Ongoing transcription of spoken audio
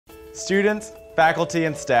Students, faculty,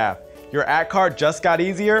 and staff, your @card just got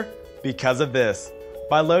easier because of this.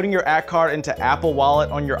 By loading your @card into Apple Wallet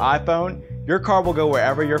on your iPhone, your card will go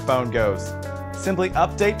wherever your phone goes. Simply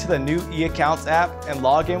update to the new eAccounts app and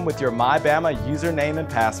log in with your MyBama username and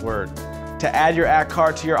password. To add your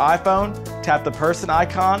 @card to your iPhone, tap the person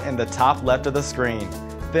icon in the top left of the screen.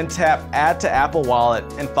 Then tap Add to Apple Wallet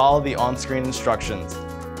and follow the on-screen instructions.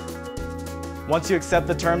 Once you accept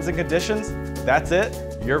the terms and conditions, that's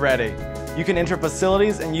it, you're ready. You can enter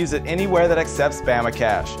facilities and use it anywhere that accepts Bama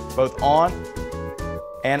Cash, both on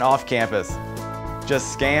and off campus.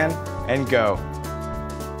 Just scan and go.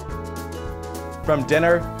 From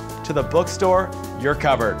dinner to the bookstore, you're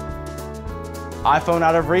covered. iPhone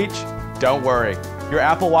out of reach? Don't worry, your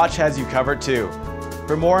Apple Watch has you covered too.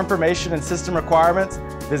 For more information and system requirements,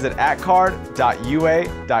 visit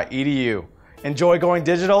atcard.ua.edu. Enjoy going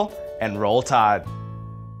digital and roll Tide.